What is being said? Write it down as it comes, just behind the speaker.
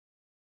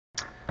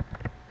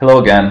Hello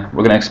again.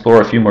 We're going to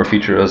explore a few more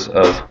features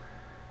of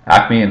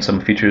Acme and some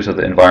features of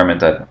the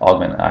environment that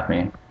augment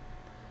Acme.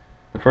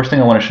 The first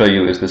thing I want to show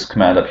you is this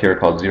command up here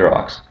called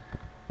Zerox.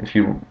 If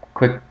you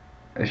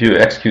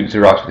execute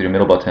Zerox with your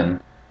middle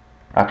button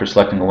after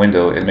selecting a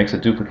window, it makes a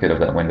duplicate of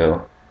that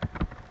window,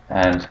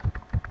 and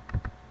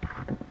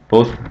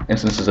both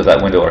instances of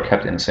that window are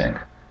kept in sync.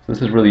 So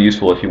this is really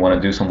useful if you want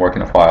to do some work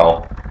in a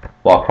file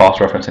while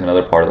cross-referencing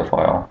another part of the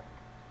file.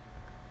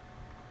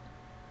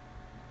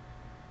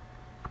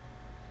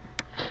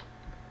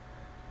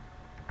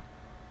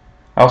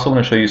 I also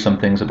want to show you some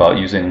things about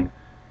using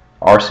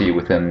RC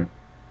within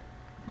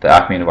the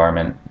Acme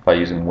environment by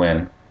using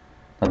Win.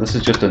 Now this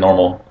is just a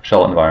normal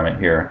shell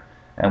environment here,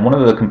 and one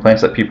of the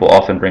complaints that people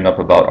often bring up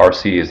about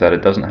RC is that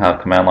it doesn't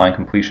have command line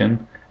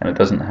completion and it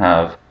doesn't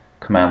have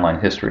command line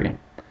history.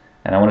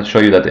 And I want to show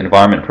you that the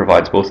environment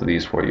provides both of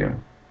these for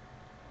you.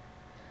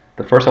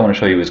 The first I want to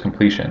show you is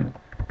completion.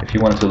 If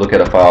you wanted to look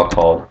at a file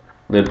called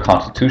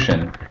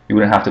libconstitution, you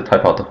wouldn't have to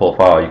type out the whole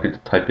file. You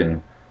could type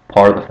in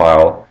part of the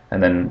file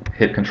and then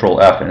hit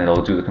Control F and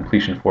it'll do the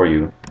completion for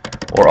you.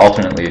 Or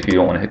alternately, if you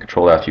don't want to hit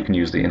Control F, you can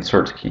use the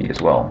insert key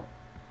as well.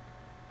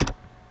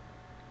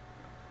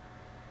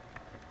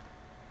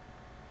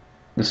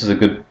 This is a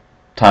good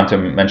time to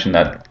mention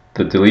that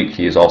the delete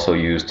key is also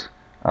used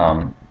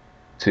to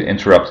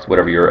interrupt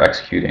whatever you're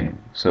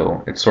executing.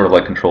 So it's sort of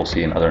like Control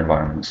C in other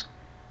environments.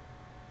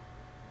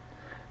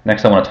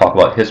 Next I want to talk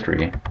about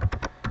history.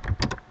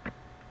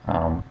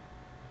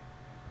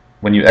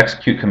 When you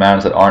execute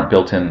commands that aren't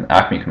built-in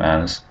Acme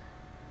commands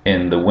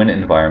in the Win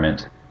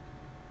environment,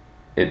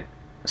 it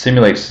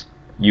simulates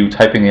you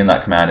typing in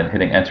that command and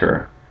hitting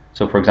enter.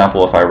 So for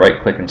example, if I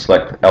right click and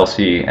select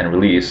LC and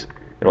release,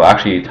 it will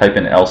actually type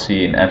in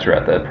LC and enter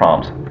at the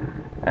prompt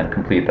and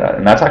complete that.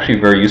 And that's actually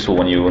very useful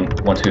when you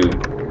want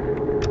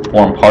to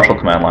form partial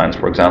command lines.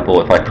 For example,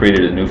 if I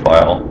created a new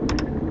file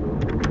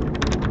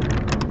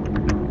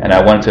and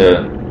I wanted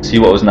to see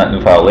what was in that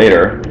new file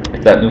later,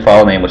 if that new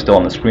file name was still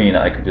on the screen,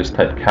 I could just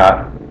type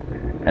cat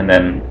and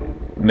then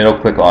middle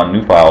click on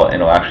new file and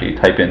it'll actually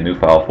type in new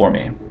file for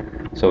me.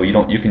 So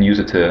you can use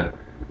it to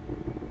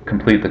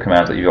complete the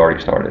commands that you've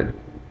already started.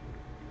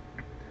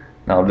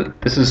 Now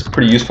this is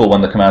pretty useful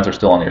when the commands are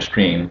still on your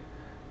screen,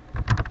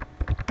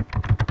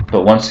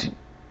 but once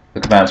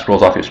the command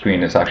scrolls off your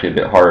screen, it's actually a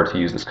bit harder to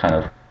use this kind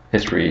of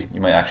history.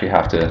 You might actually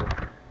have to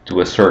do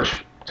a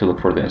search to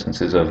look for the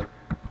instances of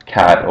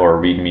cat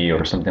or readme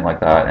or something like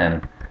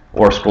that,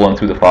 or scrolling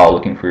through the file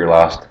looking for your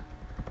last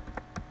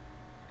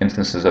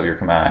instances of your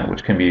command,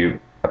 which can be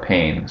a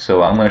pain.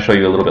 So I'm going to show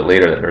you a little bit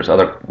later that there's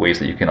other ways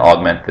that you can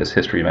augment this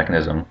history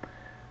mechanism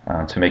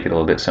to make it a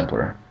little bit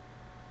simpler.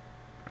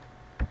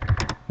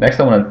 Next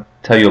I want to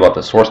tell you about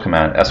the source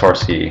command,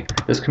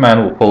 src. This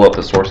command will pull up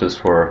the sources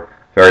for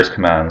various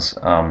commands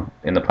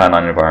in the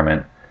Plan9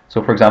 environment.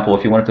 So for example,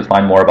 if you wanted to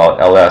find more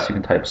about ls, you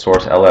can type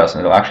source ls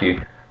and it'll actually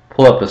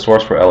pull up the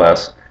source for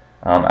ls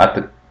at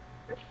the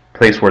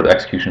place where the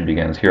execution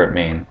begins, here at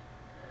main.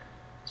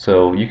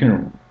 So you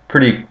can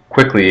pretty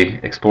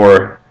quickly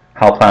explore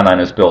how Plan9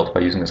 is built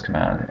by using this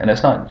command. And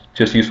it's not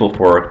just useful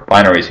for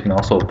binaries, you can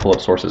also pull up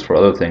sources for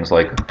other things,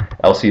 like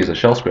LC is a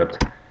shell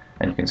script,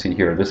 and you can see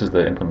here this is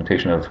the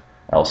implementation of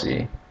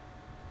LC.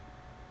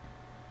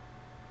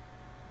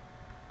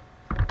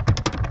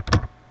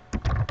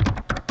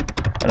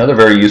 Another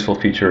very useful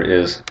feature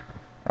is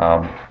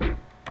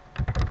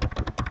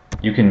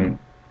you can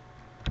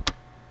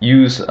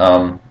use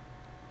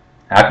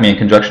Acme in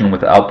conjunction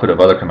with the output of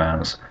other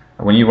commands.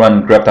 When you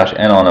run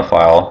grep-n on a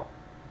file,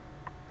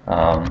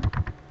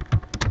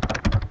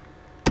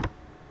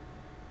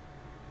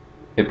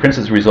 it prints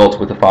its results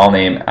with the file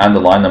name and the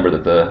line number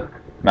that the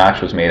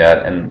match was made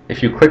at, and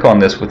if you click on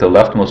this with the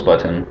leftmost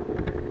button,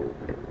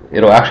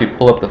 it'll actually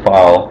pull up the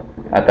file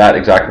at that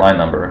exact line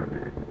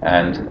number.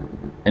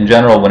 And in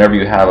general, whenever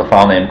you have a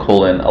file name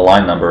colon a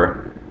line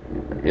number,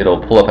 it'll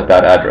pull up at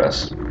that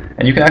address.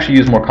 And you can actually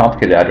use more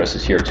complicated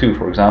addresses here too.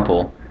 For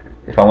example,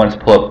 if I wanted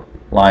to pull up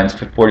lines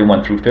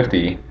 41 through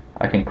 50,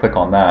 I can click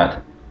on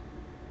that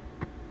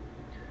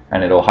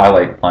and it'll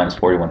highlight lines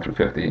 41 through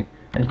 50.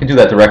 And you can do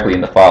that directly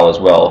in the file as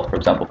well. For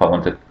example, if I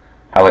wanted to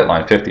highlight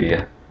line 50,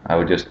 I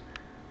would just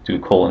do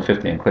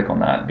 :50 and click on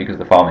that because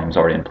the file name is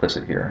already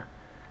implicit here.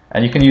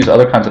 And you can use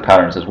other kinds of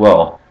patterns as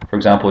well. For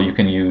example, you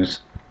can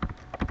use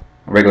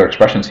regular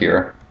expressions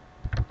here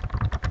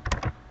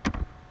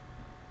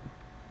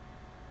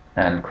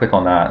and click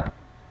on that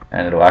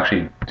and it'll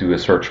actually do a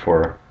search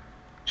for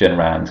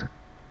genrand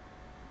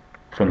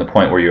from the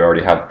point where you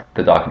already have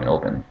the document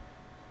open.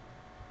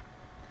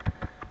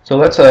 So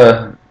let's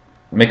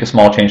make a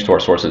small change to our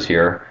sources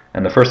here,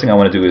 and the first thing I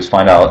want to do is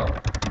find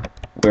out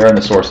where in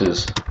the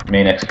sources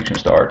main execution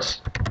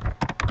starts.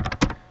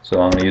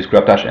 So I'm going to use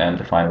grep-n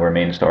to find where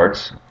main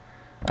starts.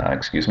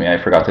 Excuse me, I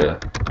forgot to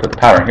put the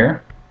pattern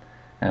here,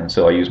 and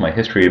so I use my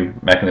history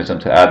mechanism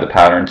to add the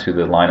pattern to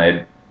the line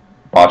I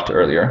botched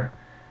earlier,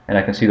 and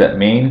I can see that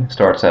main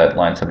starts at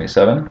line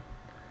 77.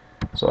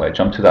 So I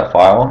jump to that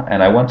file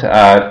and I want to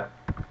add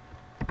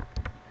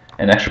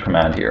an extra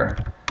command here,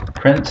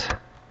 print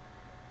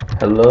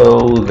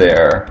hello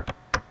there,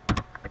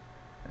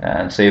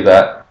 and save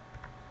that.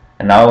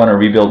 And now I want to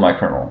rebuild my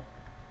kernel.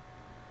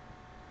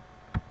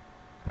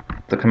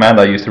 The command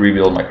I use to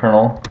rebuild my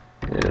kernel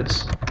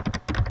is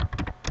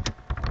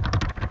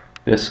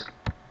this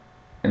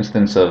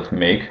instance of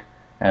make,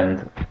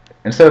 and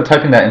instead of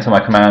typing that into my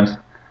command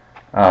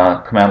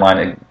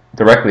line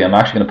directly, I'm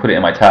actually going to put it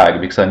in my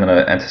tag because I'm going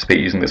to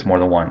anticipate using this more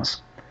than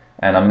once.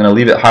 And I'm going to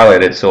leave it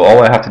highlighted, so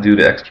all I have to do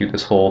to execute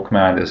this whole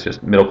command is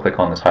just middle click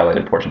on this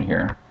highlighted portion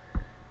here.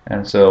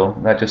 And so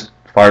that just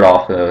fired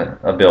off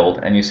a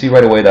build, and you see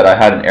right away that I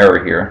had an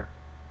error here.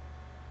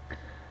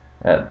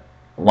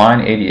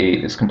 Line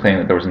 88 is complaining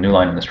that there was a new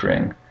line in the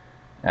string,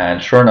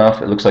 and sure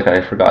enough, it looks like I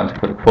had forgotten to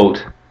put a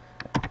quote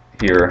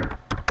here,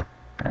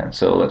 and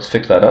so let's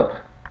fix that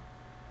up.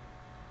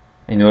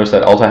 You notice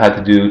that all I had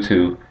to do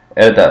to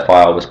edit that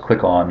file was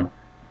click on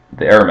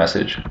the error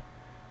message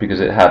because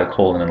it had a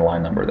colon and a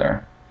line number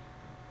there.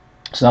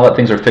 So now that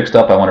things are fixed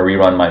up, I want to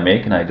rerun my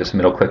make, and I just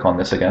middle click on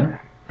this again,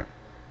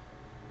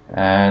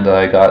 and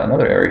I got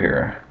another error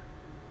here,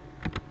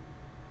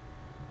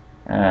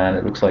 and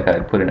it looks like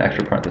I put an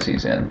extra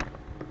parentheses in.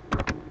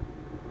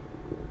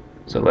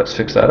 So let's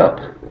fix that up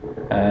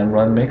and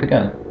run make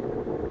again.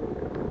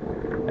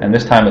 And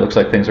this time it looks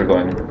like things are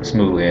going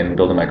smoothly in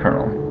building my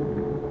kernel.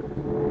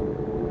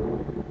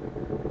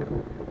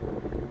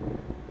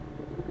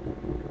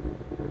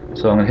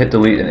 So I'm going to hit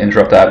delete and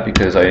interrupt that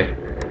because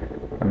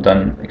I'm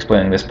done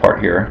explaining this part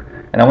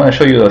here. And I want to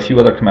show you a few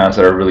other commands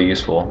that are really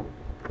useful.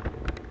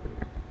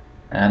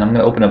 And I'm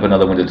going to open up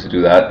another window to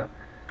do that.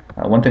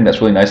 One thing that's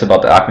really nice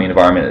about the Acme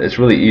environment, it's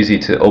really easy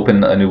to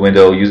open a new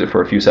window, use it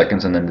for a few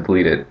seconds, and then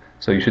delete it.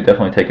 So you should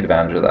definitely take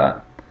advantage of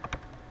that.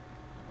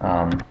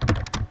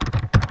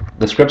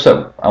 The scripts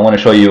that I want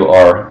to show you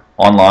are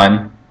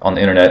online on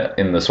the internet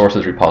in the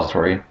sources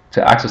repository.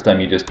 To access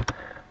them, you just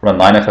run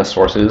linefs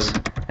sources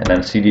and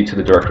then cd to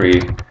the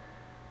directory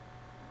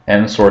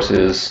n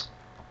sources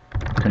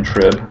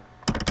contrib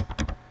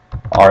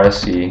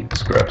rsc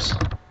scripts.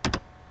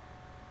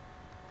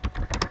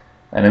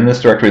 And in this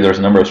directory there's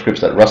a number of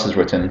scripts that Russ has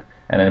written,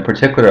 and in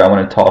particular I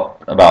want to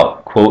talk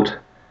about quote,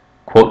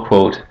 quote,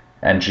 quote,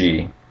 and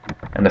G.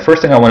 And the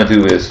first thing I want to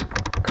do is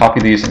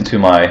copy these into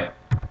my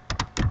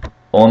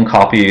own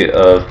copy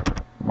of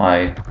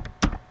my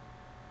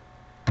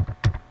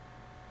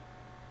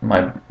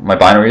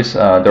binaries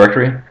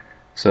directory.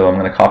 So I'm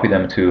going to copy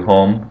them to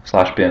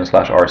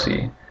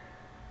home/bin/rc.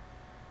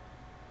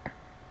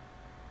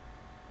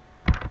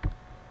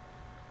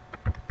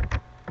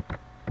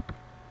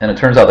 And it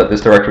turns out that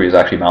this directory is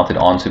actually mounted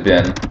onto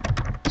bin,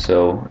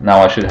 so now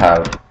I should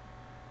have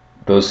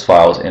those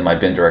files in my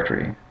bin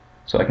directory.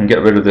 So I can get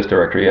rid of this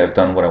directory. I've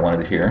done what I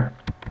wanted here.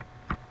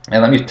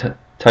 And let me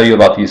tell you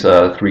about these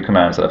three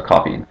commands that I've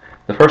copied.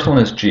 The first one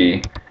is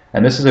G,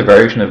 and this is a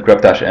variation of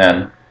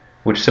grep-n,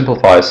 which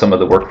simplifies some of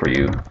the work for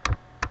you.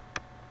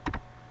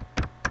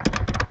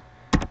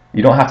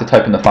 You don't have to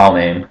type in the file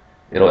name.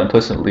 It'll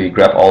implicitly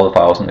grep all the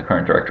files in the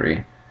current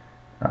directory.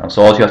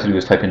 So all you have to do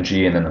is type in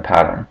G and then the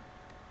pattern.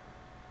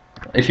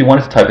 If you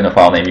wanted to type in a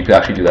file name, you could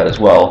actually do that as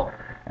well,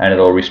 and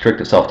it'll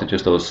restrict itself to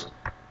just those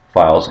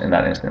files in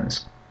that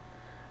instance.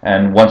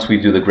 And once we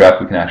do the grep,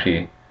 we can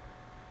actually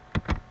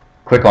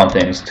click on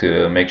things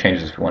to make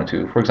changes if we want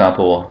to. For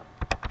example,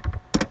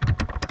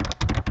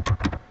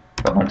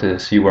 if I want to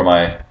see where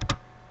my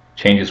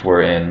changes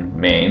were in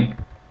main,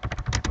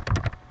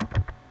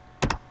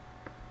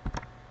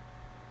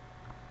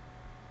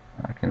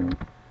 I can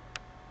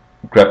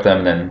grep them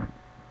and then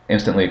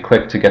instantly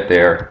click to get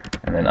there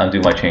and then undo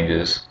my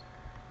changes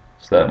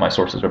so that my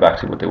sources are back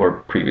to what they were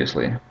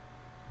previously.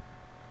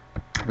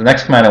 The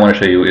next command I want to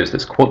show you is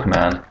this quote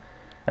command,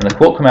 and the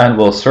quote command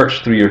will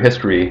search through your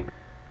history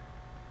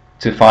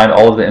to find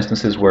all of the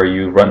instances where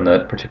you run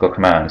that particular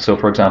command. So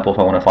for example, if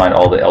I want to find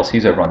all the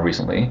LCs I've run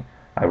recently,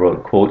 I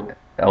wrote quote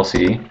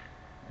LC,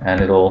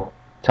 and it'll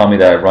tell me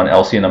that I've run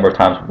LC a number of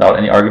times without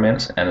any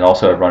arguments, and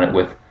also I've run it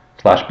with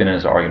 /bin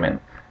as an argument.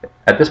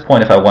 At this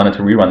point, if I wanted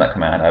to rerun that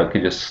command, I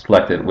could just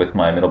select it with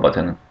my middle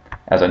button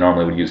as I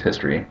normally would use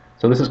history.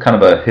 So this is kind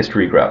of a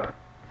history grep.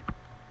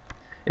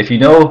 If you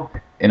know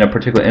in a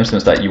particular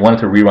instance that you wanted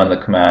to rerun the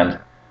command,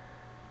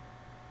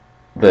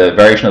 the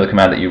variation of the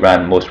command that you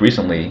ran most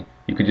recently,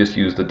 you could just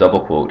use the double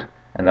quote,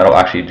 and that'll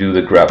actually do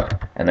the grep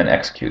and then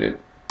execute it.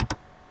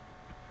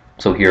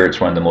 So here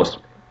it's run the most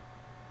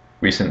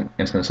recent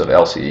instance of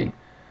LC.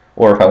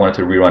 Or if I wanted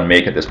to rerun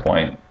make at this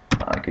point,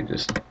 I could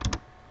just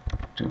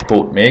do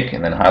quote make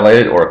and then highlight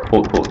it, or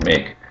quote quote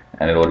make,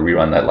 and it'll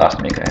rerun that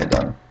last make I had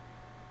done.